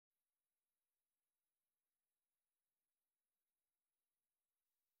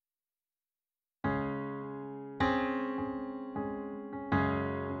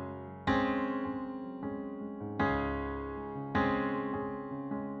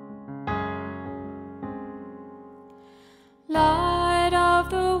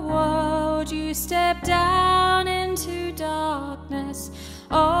you step down into darkness.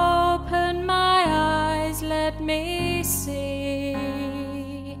 Open my eyes, let me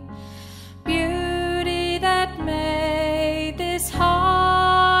see beauty that made this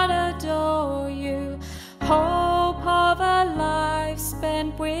heart adore you. Hope of a life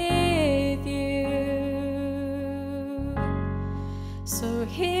spent with you. So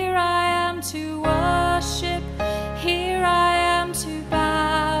here I am to worship, here I am to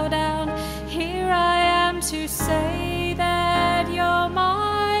bow down, here I am to say that you're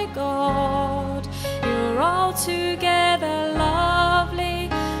my God. You're altogether lovely,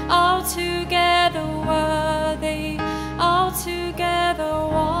 altogether worthy, altogether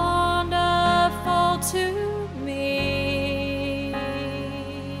wonderful to me.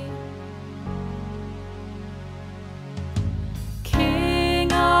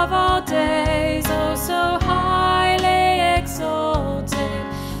 King of all days, oh so highly exalted,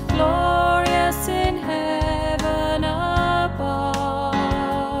 glorious in heaven above.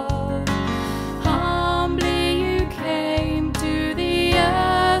 Humbly you came to the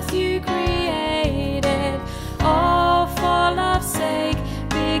earth you created, all for love's sake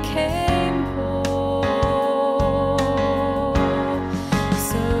became poor.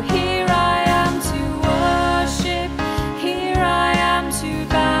 So here I am to worship, here I am to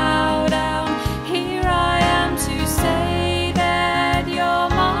bow down, here I am to say that you're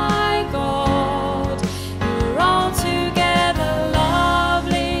my God. You're altogether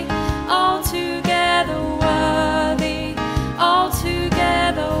lovely, altogether worthy,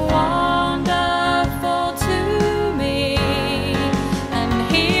 altogether wonderful to me. And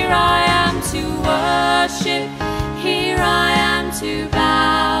here I am to worship, here I am to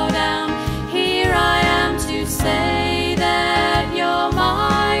bow down, here I am to say that you're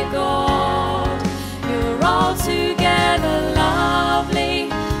my God. You're altogether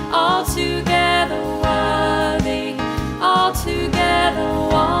lovely, altogether worthy, altogether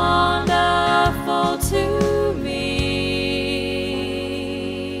wonderful to me.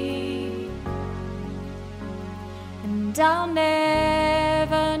 And I'll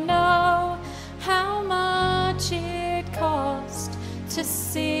never know how much it cost to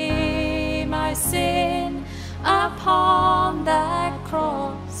see my sin upon that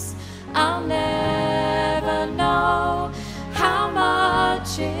cross. I'll never know how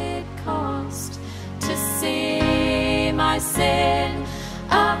much it cost to see my sin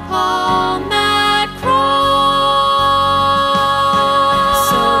upon that cross.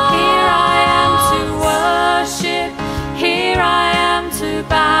 So here I am to worship, here I am to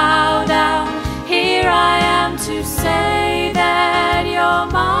bow down, here I am to say that you're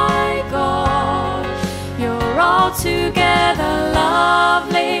my God. You're altogether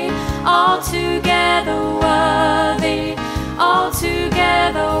lovely, altogether worthy,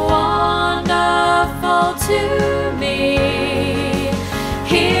 altogether wonderful to me.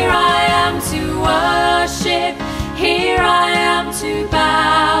 Here I am to worship, here I am to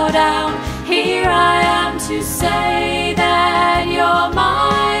bow down, here I am to say that you're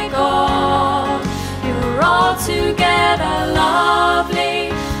my God. You're altogether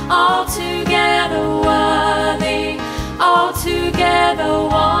lovely, altogether worthy, altogether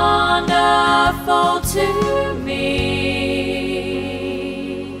wonderful to